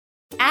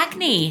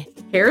acne,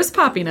 hair's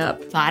popping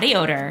up, body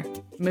odor,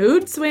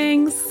 mood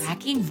swings,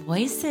 cracking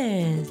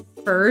voices,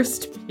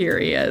 first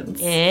periods.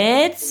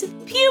 It's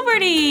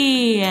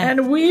puberty.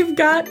 And we've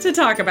got to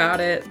talk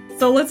about it.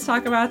 So let's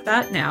talk about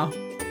that now.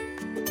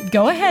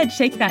 Go ahead,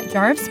 shake that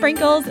jar of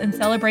sprinkles and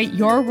celebrate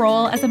your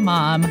role as a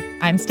mom.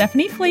 I'm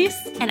Stephanie Fleece.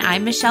 And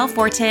I'm Michelle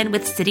Fortin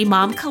with City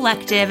Mom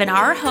Collective. And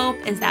our hope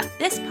is that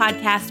this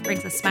podcast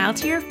brings a smile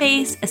to your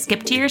face, a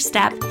skip to your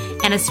step,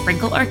 and a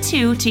sprinkle or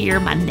two to your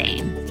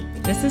mundane.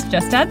 This is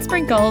Just Add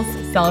Sprinkles,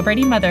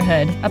 Celebrating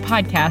Motherhood, a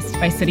podcast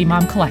by City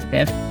Mom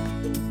Collective.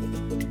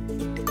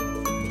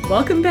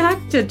 Welcome back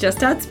to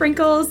Just Add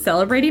Sprinkles,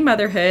 Celebrating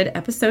Motherhood,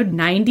 episode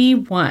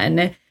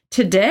 91.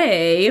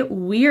 Today,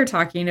 we are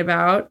talking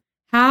about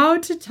how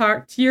to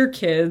talk to your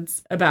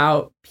kids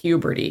about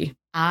puberty.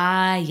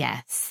 Ah,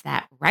 yes,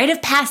 that rite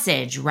of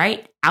passage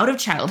right out of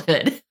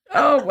childhood.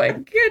 Oh my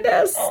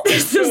goodness.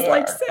 This is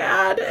like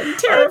sad and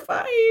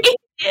terrifying. It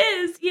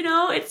is,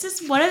 it's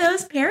just one of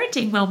those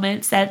parenting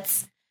moments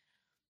that's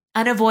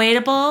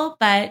unavoidable,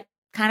 but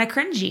kind of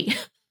cringy.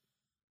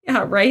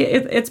 Yeah, right.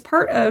 It's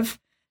part of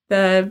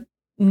the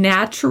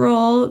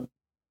natural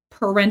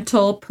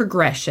parental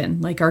progression.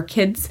 Like our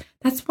kids,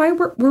 that's why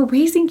we're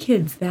raising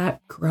kids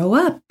that grow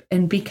up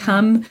and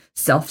become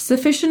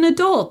self-sufficient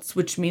adults,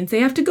 which means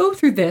they have to go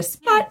through this.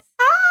 But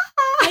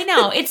I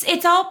know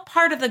it's all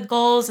part of the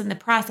goals and the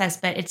process,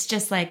 but it's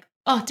just like,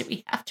 oh, do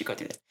we have to go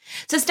through this?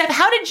 So, Steph,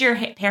 how did your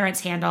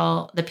parents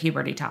handle the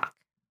puberty talk?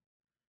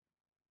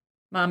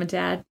 Mom and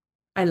Dad,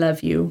 I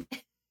love you.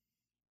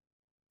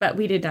 But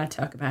we did not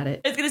talk about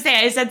it. I was going to say,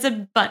 I sense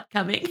a but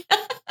coming.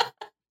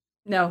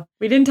 No,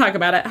 we didn't talk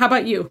about it. How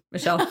about you,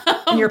 Michelle,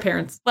 and your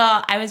parents?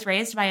 Well, I was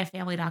raised by a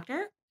family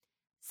doctor.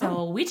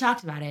 So we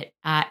talked about it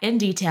in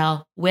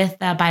detail with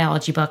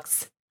biology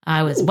books.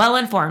 I was well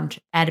informed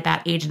at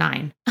about age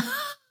 9.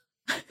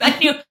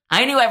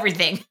 I knew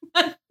everything.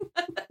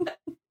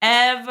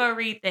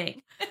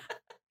 Everything.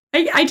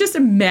 I just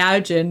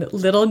imagine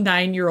little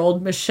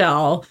 9-year-old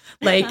Michelle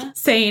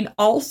saying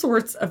all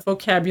sorts of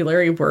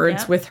vocabulary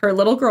words with her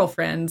little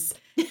girlfriends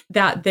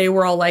that they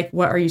were all like,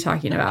 what are you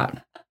talking about?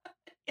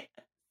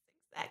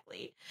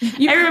 Exactly.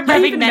 I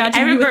remember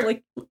you with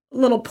like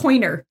little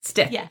pointer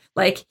stick. Yeah.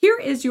 Like, here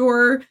is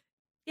your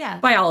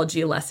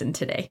biology lesson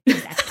today.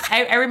 Exactly.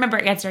 I remember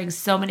answering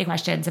so many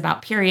questions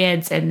about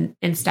periods and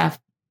stuff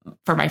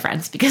for my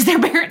friends because their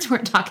parents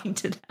weren't talking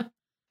to them.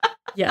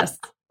 Yes.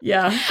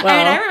 Yeah.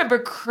 Well, I remember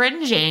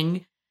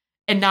cringing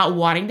and not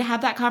wanting to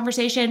have that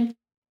conversation.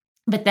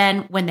 But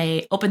then when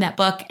they opened that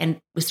book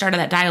and we started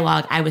that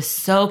dialogue, I was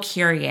so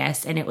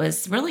curious, and it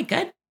was really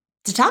good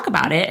to talk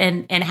about it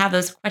and have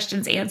those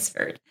questions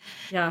answered.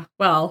 Yeah.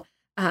 Well,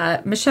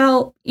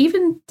 Michelle,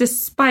 even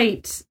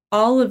despite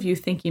all of you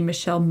thinking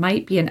Michelle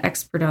might be an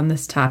expert on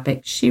this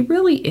topic, she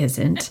really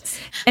isn't.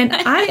 And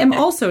I am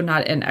also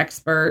not an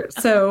expert.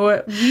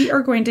 So we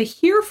are going to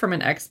hear from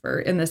an expert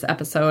in this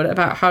episode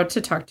about how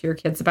to talk to your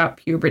kids about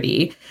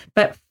puberty.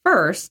 But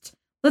first,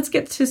 let's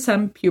get to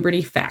some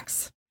puberty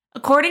facts.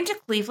 According to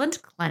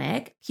Cleveland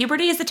Clinic,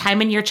 puberty is the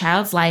time in your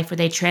child's life where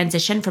they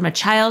transition from a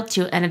child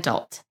to an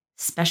adult.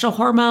 Special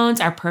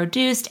hormones are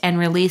produced and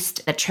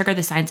released that trigger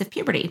the signs of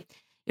puberty.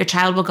 Your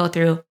child will go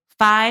through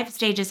 5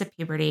 stages of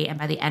puberty, and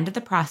by the end of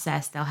the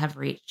process, they'll have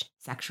reached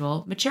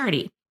sexual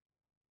maturity.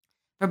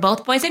 For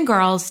both boys and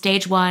girls,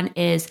 stage 1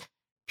 is,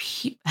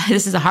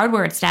 this is a hard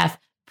word, Steph,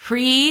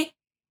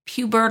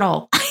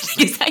 pre-pubertal. I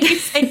think is how you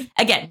say.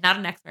 Again, not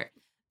an expert.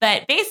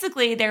 But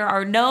basically, there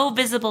are no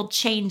visible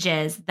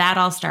changes. That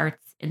all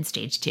starts in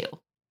stage 2.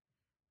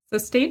 So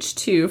stage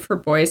 2 for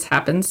boys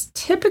happens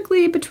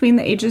typically between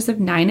the ages of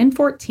 9 and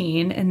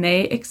 14, and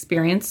they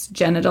experience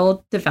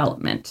genital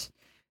development.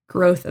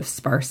 Growth of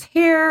sparse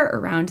hair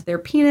around their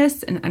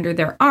penis and under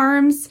their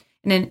arms,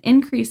 and an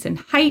increase in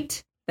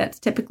height that's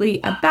typically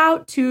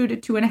about 2 to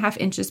 2.5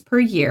 inches per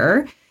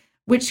year,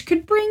 which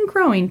could bring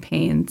growing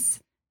pains.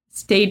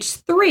 Stage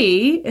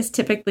 3 is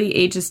typically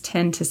ages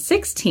 10 to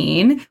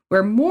 16,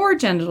 where more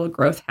genital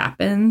growth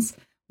happens.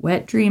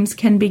 Wet dreams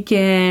can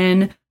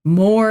begin,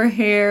 more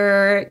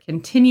hair,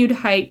 continued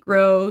height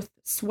growth,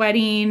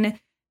 sweating,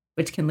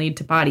 which can lead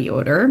to body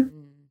odor,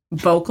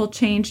 vocal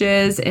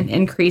changes, and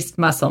increased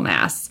muscle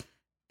mass.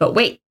 But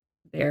wait,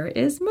 there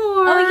is more.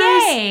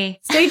 Oh, yay.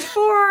 Stage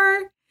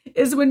 4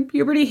 is when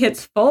puberty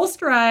hits full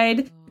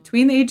stride.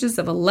 Between the ages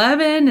of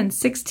 11 and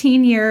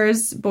 16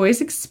 years, boys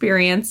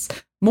experience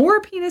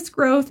more penis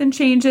growth and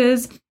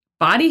changes,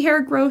 body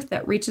hair growth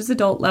that reaches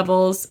adult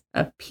levels,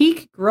 a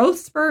peak growth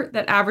spurt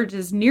that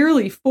averages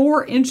nearly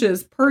 4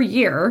 inches per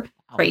year.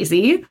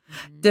 Crazy.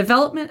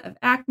 Development of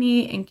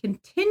acne and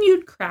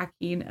continued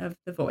cracking of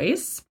the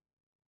voice.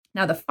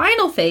 Now, the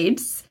final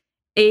phase,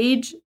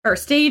 stage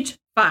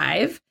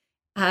 5,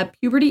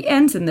 puberty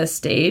ends in this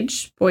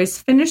stage. Boys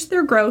finish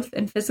their growth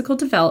and physical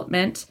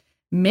development.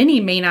 Many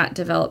may not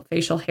develop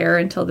facial hair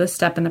until this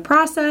step in the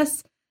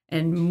process,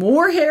 and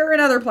more hair in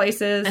other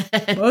places.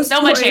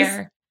 Much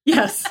hair.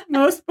 Yes,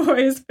 most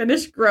boys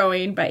finish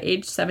growing by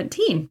age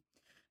 17,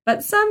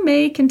 but some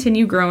may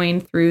continue growing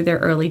through their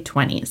early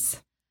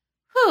 20s.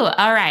 Whew,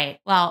 all right.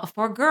 Well,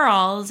 for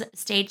girls,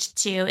 stage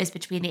 2 is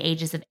between the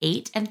ages of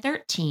 8 and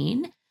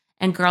 13.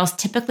 And girls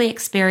typically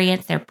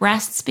experience their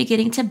breasts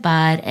beginning to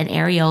bud and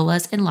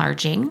areolas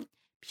enlarging.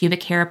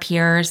 Pubic hair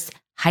appears.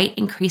 Height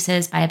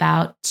increases by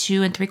about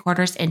 2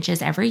 3/4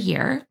 inches every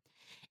year.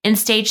 In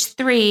stage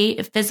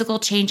 3, physical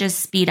changes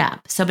speed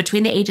up. So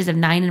between the ages of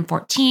 9 and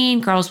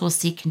 14, girls will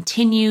see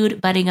continued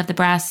budding of the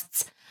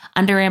breasts.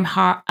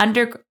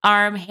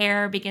 Underarm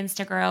hair begins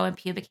to grow and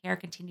pubic hair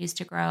continues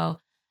to grow.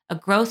 A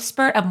growth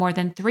spurt of more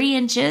than 3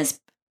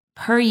 inches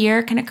per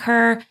year can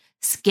occur.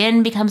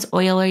 Skin becomes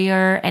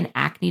oilier and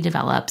acne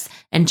develops.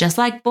 And just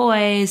like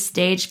boys,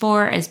 stage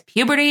 4 is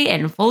puberty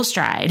in full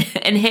stride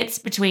and hits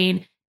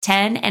between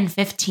 10 and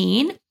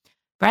 15.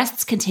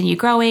 Breasts continue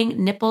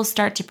growing. Nipples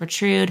start to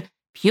protrude.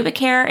 Pubic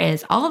hair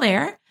is all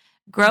there.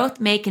 Growth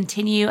may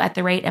continue at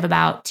the rate of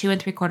about 2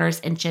 3/4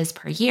 inches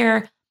per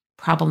year.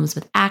 Problems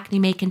with acne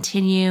may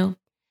continue.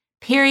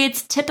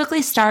 Periods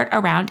typically start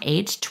around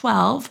age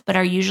 12, but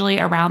are usually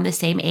around the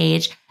same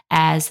age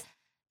as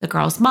the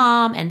girl's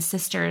mom and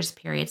sister's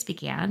periods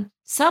began.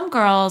 Some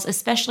girls,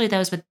 especially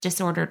those with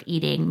disordered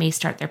eating, may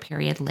start their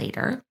period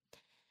later.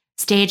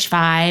 Stage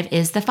 5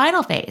 is the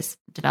final phase.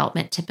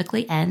 Development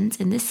typically ends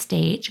in this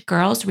stage.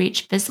 Girls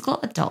reach physical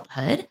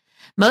adulthood.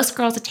 Most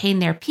girls attain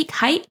their peak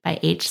height by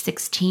age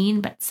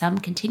 16, but some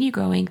continue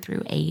growing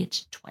through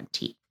age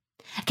 20.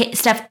 Okay,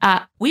 Steph,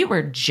 we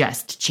were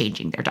just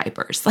changing their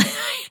diapers.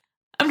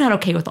 I'm not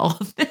okay with all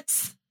of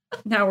this.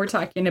 Now we're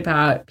talking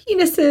about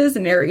penises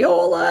and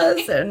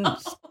areolas and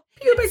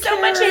pubic so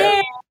hair. much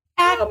hair,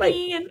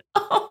 acne,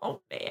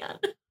 oh man.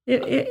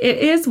 It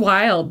is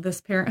wild, this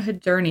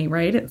parenthood journey,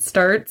 right? It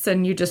starts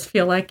and you just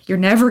feel like you're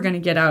never going to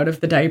get out of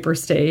the diaper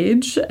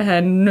stage.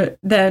 And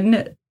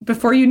then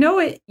before you know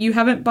it, you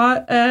haven't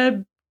bought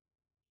a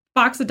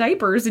box of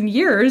diapers in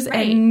years,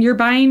 right, and you're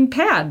buying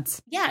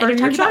pads. Yeah, for and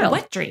you're your talking child. about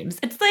wet dreams.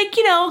 It's like,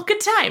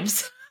 good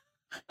times.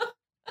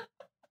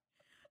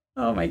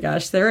 Oh my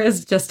gosh, there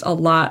is just a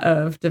lot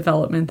of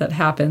development that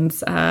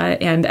happens.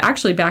 And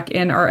actually back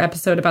in our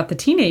episode about the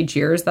teenage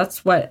years,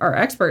 that's what our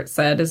expert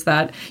said, is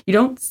that you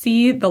don't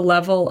see the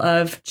level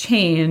of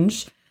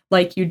change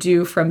like you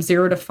do from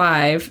 0 to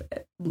 5.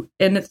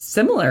 And it's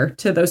similar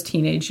to those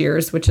teenage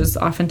years, which is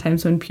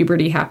oftentimes when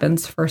puberty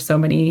happens for so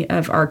many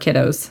of our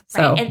kiddos.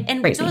 So, right.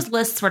 And crazy. Those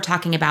lists were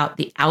talking about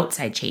the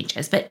outside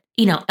changes, but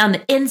on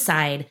the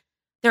inside,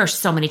 there are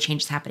so many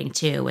changes happening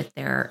too with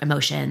their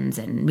emotions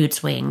and mood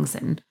swings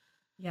and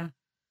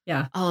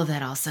all of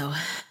that also.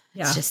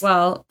 Yeah. It's just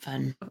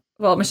fun.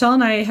 Well, Michelle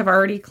and I have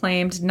already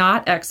claimed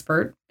not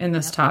expert in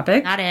this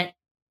topic. Not it.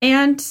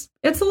 And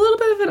it's a little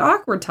bit of an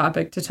awkward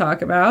topic to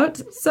talk about.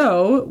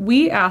 So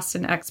we asked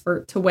an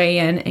expert to weigh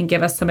in and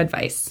give us some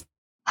advice.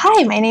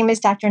 Hi, my name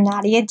is Dr.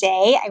 Nadia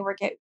Day. I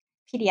work at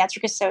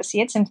Pediatric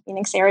Associates in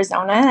Phoenix,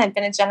 Arizona. I've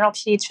been a general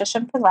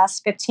pediatrician for the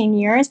last 15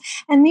 years.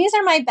 And these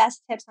are my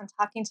best tips on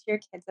talking to your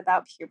kids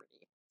about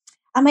puberty.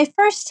 My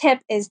first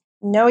tip is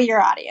know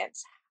your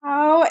audience.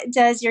 How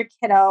does your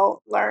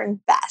kiddo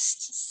learn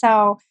best?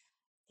 So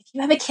if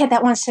you have a kid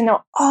that wants to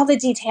know all the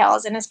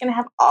details and is going to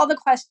have all the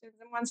questions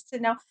and wants to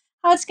know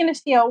how it's going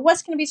to feel,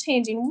 what's going to be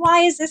changing,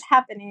 why is this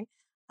happening?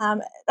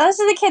 Those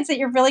are the kids that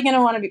you're really going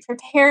to want to be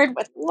prepared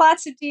with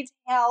lots of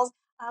details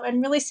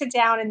and really sit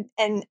down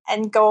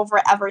and go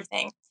over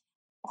everything.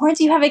 Or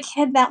do you have a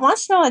kid that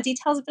wants to know the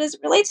details but is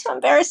really too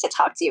embarrassed to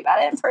talk to you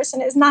about it in person,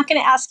 is not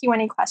going to ask you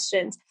any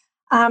questions?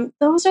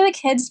 Those are the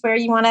kids where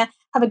you want to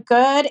have a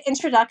good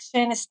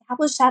introduction,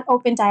 establish that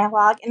open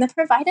dialogue, and then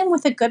provide them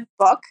with a good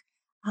book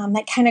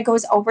that kind of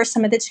goes over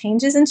some of the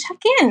changes and check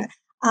in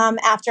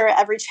after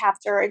every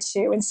chapter or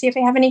two and see if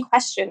they have any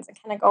questions and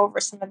kind of go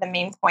over some of the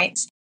main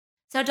points.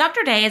 So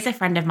Dr. Day is a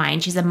friend of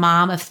mine. She's a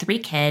mom of 3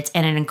 kids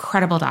and an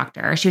incredible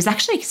doctor. She was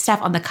actually,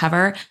 Steph, on the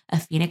cover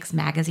of Phoenix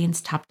Magazine's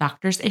Top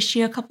Doctors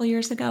issue a couple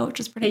years ago, which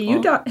is pretty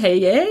cool.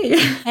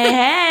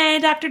 Hey,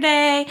 Dr.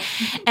 Day.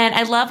 And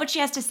I love what she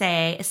has to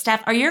say.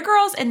 Steph, are your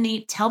girls in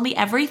the tell me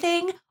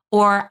everything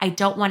or I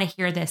don't want to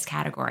hear this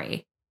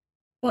category?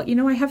 Well,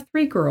 I have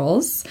 3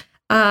 girls.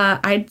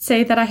 I'd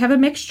say that I have a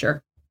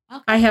mixture.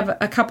 Okay. I have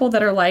a couple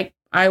that are like,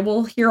 I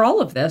will hear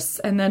all of this.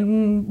 And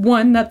then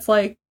one that's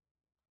like,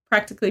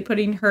 practically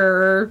putting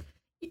her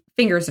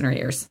fingers in her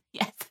ears.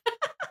 Yes.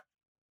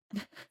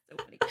 So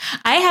funny.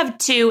 I have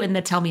 2 in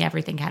the tell me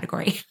everything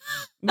category.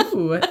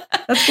 Ooh,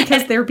 that's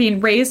because they're being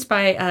raised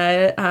by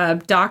a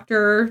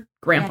doctor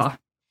grandpa.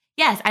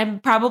 Yes, I'm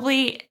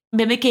probably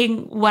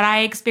mimicking what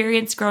I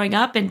experienced growing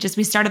up, and just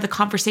we started the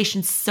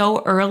conversation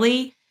so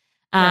early.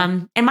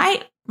 And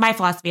my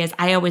philosophy is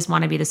I always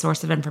want to be the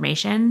source of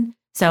information.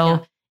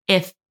 So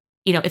if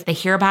they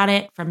hear about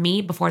it from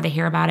me before they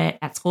hear about it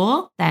at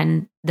school,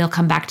 then they'll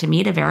come back to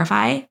me to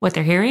verify what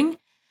they're hearing.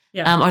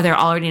 Yeah. Or they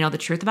already know the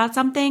truth about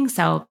something.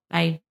 So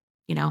I've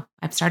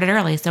started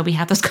early. So we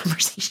have those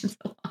conversations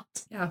a lot.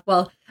 Yeah.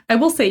 Well, I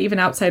will say even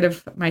outside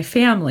of my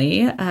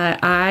family,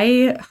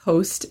 I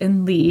host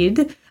and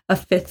lead a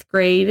 5th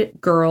grade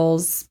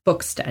girls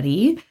book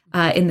study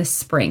in the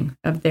spring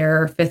of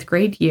their 5th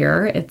grade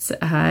year.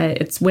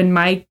 It's when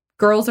my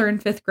girls are in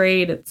 5th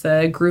grade. It's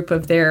a group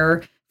of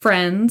their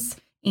friends.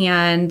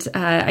 And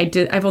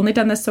I've only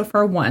done this so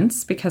far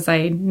once because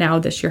I now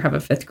this year have a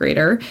 5th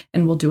grader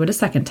and we'll do it a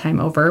second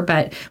time over.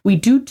 But we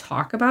do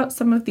talk about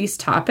some of these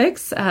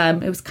topics.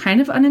 It was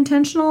kind of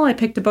unintentional. I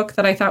picked a book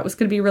that I thought was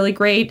going to be really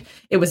great.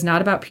 It was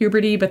not about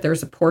puberty, but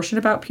there's a portion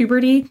about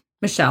puberty.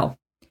 Michelle,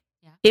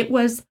 It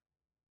was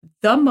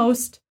the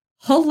most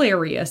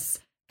hilarious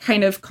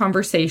kind of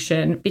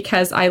conversation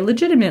because I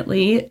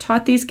legitimately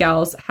taught these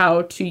gals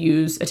how to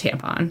use a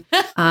tampon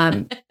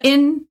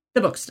in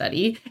the book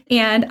study.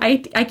 And I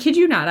kid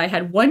you not, I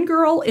had one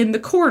girl in the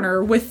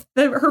corner with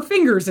her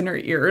fingers in her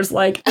ears,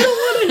 like, I don't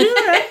want to hear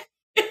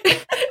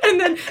it. And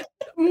then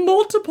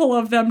multiple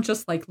of them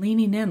just like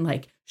leaning in,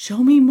 like,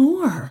 show me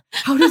more.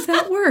 How does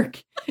that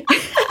work?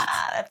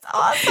 That's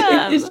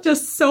awesome. It's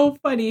just so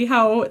funny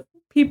how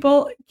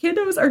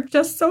kiddos are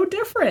just so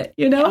different,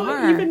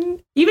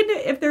 even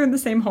if they're in the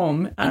same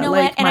home. You know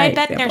what? And I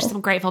bet there's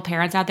some grateful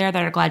parents out there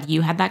that are glad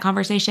you had that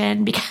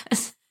conversation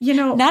because,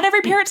 not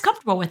every parent's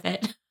comfortable with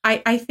it.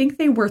 I think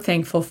they were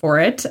thankful for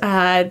it.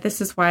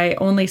 This is why I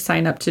only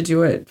sign up to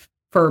do it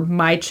for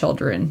my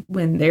children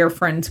when their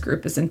friends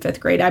group is in 5th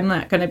grade. I'm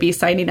not going to be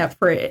signing up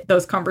for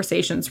those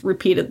conversations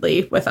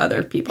repeatedly with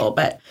other people,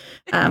 but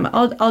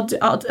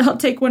I'll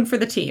take one for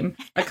the team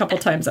a couple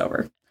times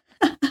over.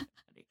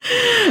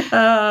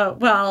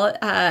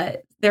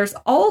 There's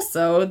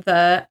also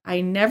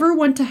I never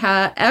want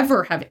to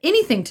ever have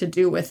anything to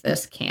do with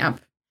this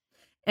camp.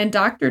 And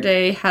Dr.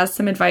 Day has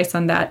some advice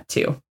on that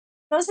too.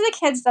 Those are the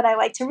kids that I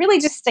like to really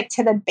just stick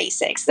to the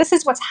basics. This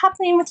is what's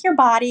happening with your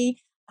body.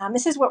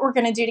 This is what we're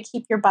going to do to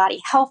keep your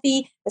body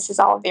healthy. This is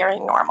all very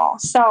normal.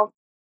 So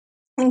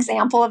an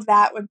example of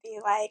that would be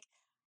like,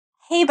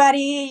 hey, buddy,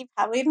 you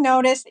probably have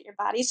noticed that your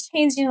body's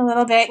changing a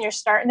little bit and you're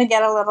starting to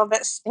get a little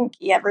bit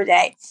stinky every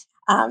day.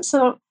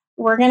 So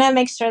we're going to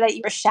make sure that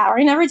you're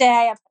showering every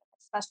day. I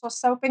put special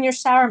soap in your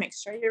shower. Make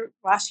sure you're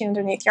washing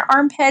underneath your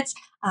armpits.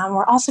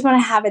 We're also going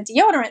to have a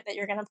deodorant that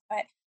you're going to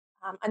put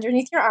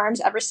underneath your arms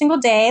every single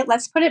day.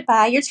 Let's put it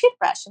by your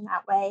toothbrush. And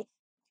that way,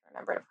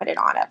 remember to put it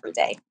on every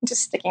day. I'm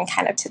just sticking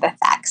kind of to the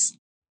facts.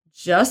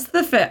 Just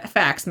the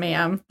facts,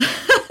 ma'am.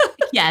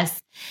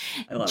 Yes.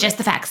 Just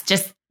the facts.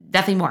 Just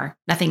nothing more.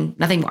 Nothing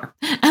more.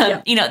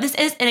 This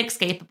is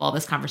inescapable,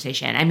 this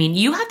conversation. I mean,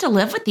 you have to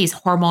live with these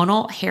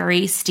hormonal,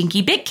 hairy,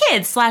 stinky big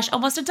kids /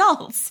 almost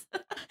adults.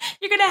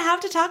 You're going to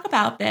have to talk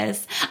about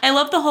this. I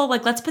love the whole,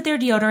 let's put their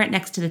deodorant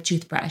next to the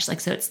toothbrush,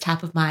 so it's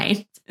top of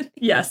mind.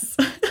 Yes.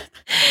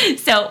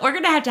 So we're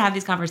going to have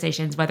these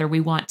conversations whether we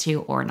want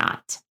to or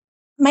not.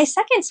 My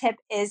second tip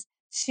is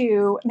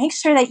to make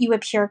sure that you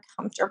appear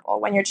comfortable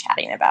when you're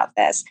chatting about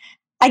this.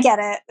 I get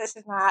it. This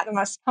is not the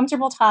most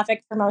comfortable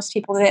topic for most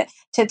people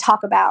to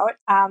talk about.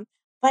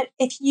 But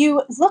if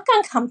you look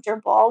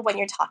uncomfortable when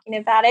you're talking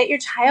about it, your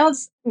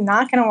child's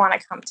not going to want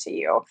to come to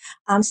you.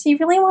 So you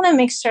really want to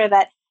make sure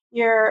that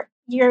you're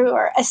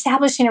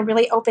establishing a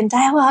really open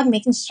dialogue,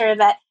 making sure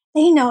that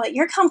they know that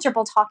you're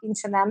comfortable talking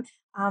to them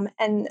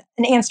and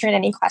answering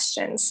any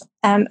questions.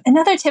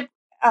 Another tip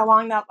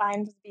along that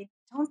line would be,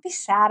 don't be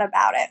sad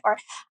about it. Or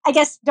I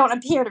guess don't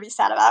appear to be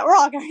sad about it. We're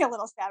all going to be a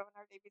little sad when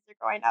our babies are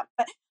growing up.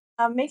 But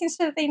making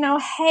sure that they know,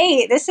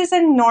 hey, this is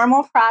a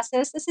normal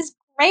process. This is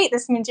great.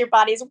 This means your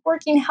body's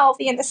working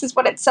healthy and this is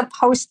what it's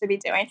supposed to be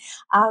doing.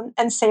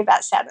 And save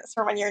that sadness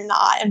for when you're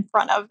not in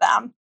front of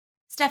them.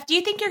 Steph, do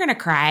you think you're going to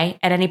cry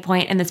at any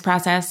point in this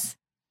process?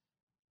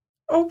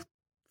 Oh,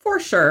 for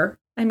sure.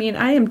 I mean,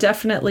 I am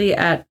definitely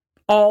at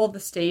all the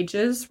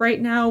stages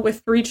right now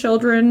with 3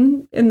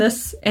 children in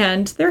this,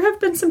 and there have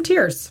been some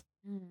tears.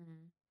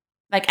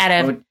 Out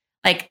of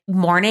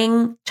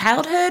mourning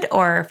childhood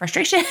or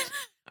frustration?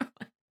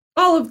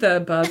 All of the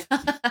above.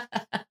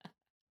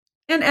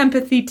 And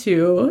empathy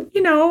too.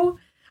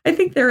 I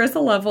think there is a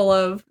level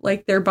of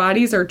their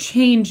bodies are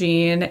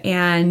changing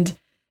and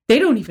they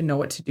don't even know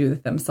what to do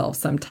with themselves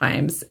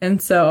sometimes.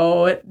 And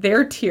so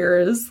their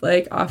tears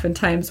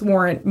oftentimes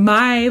warrant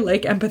my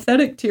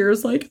empathetic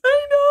tears. I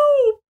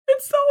know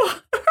it's so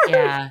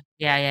hard.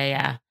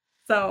 Yeah.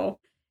 So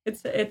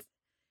it's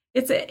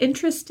an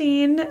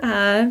interesting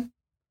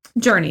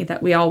journey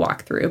that we all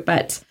walk through.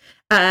 But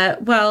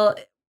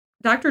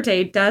Dr.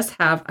 Day does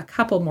have a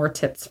couple more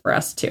tips for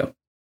us too.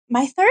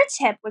 My third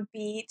tip would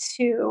be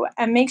to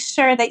make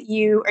sure that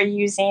you are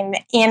using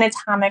the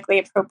anatomically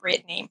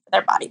appropriate name for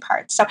their body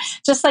parts. So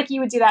just like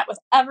you would do that with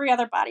every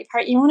other body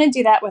part, you want to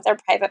do that with their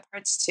private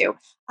parts too.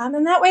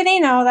 And that way they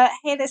know that,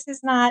 hey, this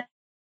is not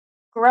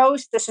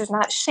gross. This is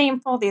not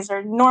shameful. These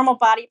are normal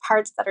body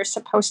parts that are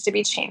supposed to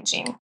be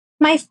changing.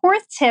 My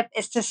fourth tip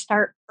is to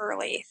start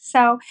early.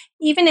 So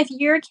even if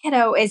your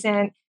kiddo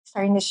isn't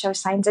starting to show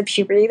signs of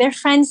puberty, their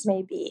friends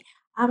may be.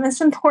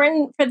 It's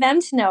important for them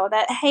to know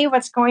that, hey,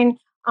 what's going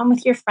on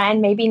with your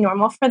friend may be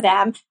normal for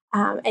them.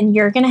 And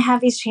you're going to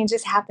have these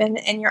changes happen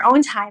in your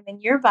own time,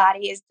 and your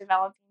body is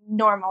developing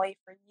normally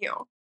for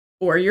you.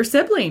 Or your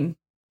sibling.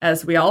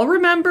 As we all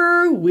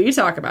remember, we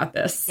talk about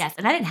this. Yes,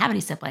 and I didn't have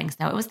any siblings,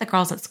 though. It was the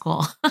girls at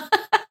school.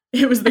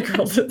 It was the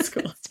girls at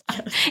school.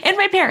 Yes. And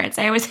my parents.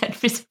 I always had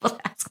people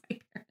ask my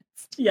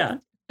parents.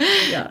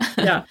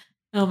 Yeah.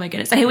 Oh my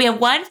goodness. Okay, we have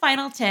one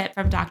final tip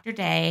from Dr.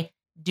 Day.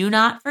 Do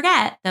not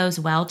forget those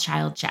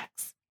well-child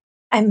checks.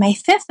 And my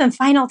fifth and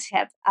final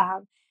tip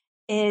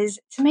is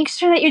to make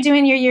sure that you're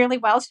doing your yearly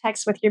well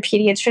checks with your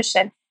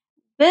pediatrician.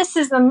 This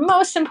is the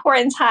most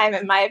important time,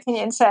 in my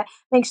opinion, to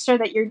make sure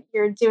that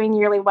you're doing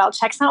yearly well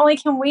checks. Not only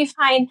can we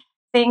find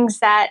things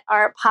that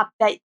pop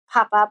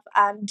up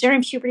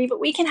during puberty, but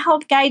we can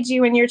help guide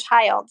you and your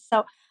child.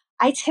 So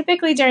I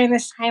typically during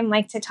this time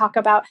like to talk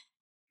about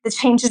the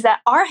changes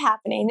that are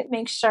happening,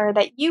 make sure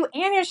that you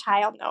and your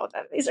child know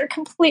that these are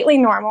completely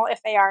normal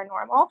if they are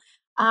normal.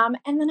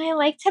 And then I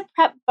like to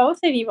prep both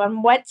of you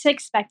on what to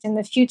expect in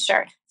the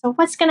future. So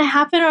what's going to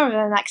happen over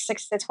the next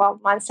 6 to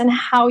 12 months and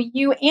how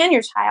you and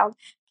your child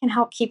can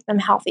help keep them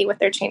healthy with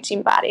their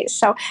changing bodies.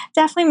 So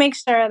definitely make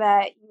sure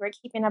that you are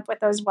keeping up with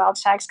those well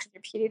checks because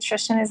your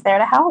pediatrician is there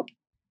to help.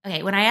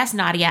 Okay, when I asked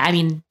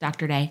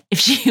Dr. Day, if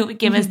she would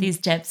give us these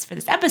tips for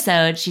this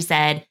episode, she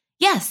said,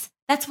 yes,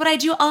 that's what I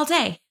do all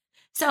day.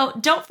 So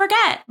don't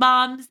forget,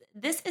 moms,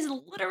 this is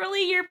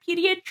literally your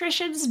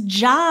pediatrician's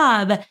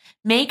job.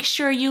 Make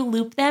sure you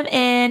loop them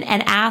in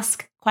and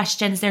ask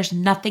questions. There's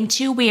nothing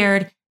too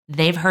weird.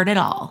 They've heard it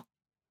all.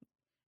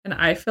 And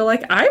I feel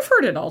like I've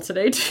heard it all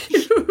today,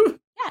 too.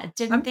 Yeah,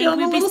 I'm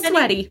feeling a little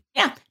sweaty.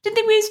 Yeah, didn't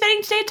think we'd be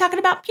spending today talking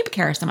about pubic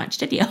hair so much,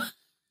 did you?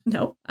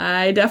 No,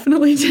 I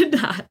definitely did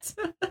not.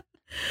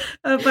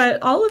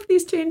 But all of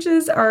these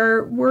changes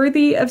are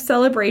worthy of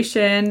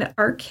celebration.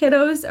 Our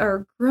kiddos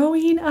are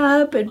growing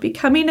up and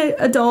becoming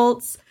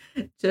adults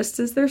just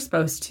as they're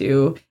supposed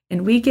to.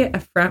 And we get a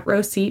front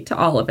row seat to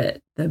all of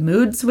it. The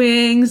mood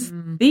swings,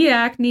 the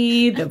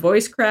acne, the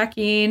voice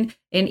cracking.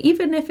 And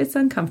even if it's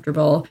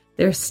uncomfortable,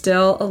 there's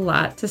still a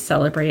lot to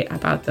celebrate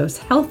about those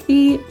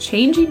healthy,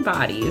 changing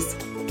bodies.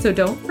 So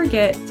don't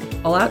forget to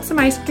pull out some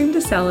ice cream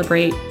to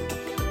celebrate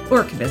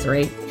or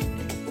commiserate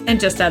and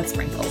just add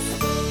sprinkles.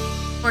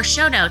 For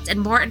show notes and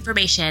more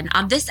information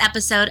on this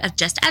episode of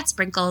Just Add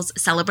Sprinkles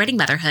Celebrating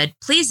Motherhood,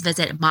 please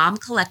visit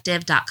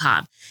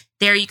momcollective.com.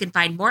 There you can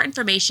find more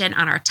information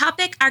on our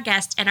topic, our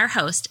guest, and our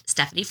host,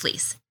 Stephanie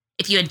Fleece.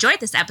 If you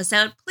enjoyed this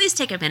episode, please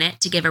take a minute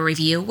to give a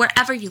review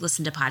wherever you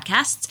listen to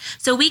podcasts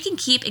so we can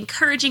keep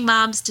encouraging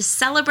moms to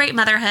celebrate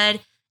motherhood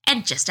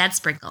and just add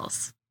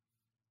sprinkles.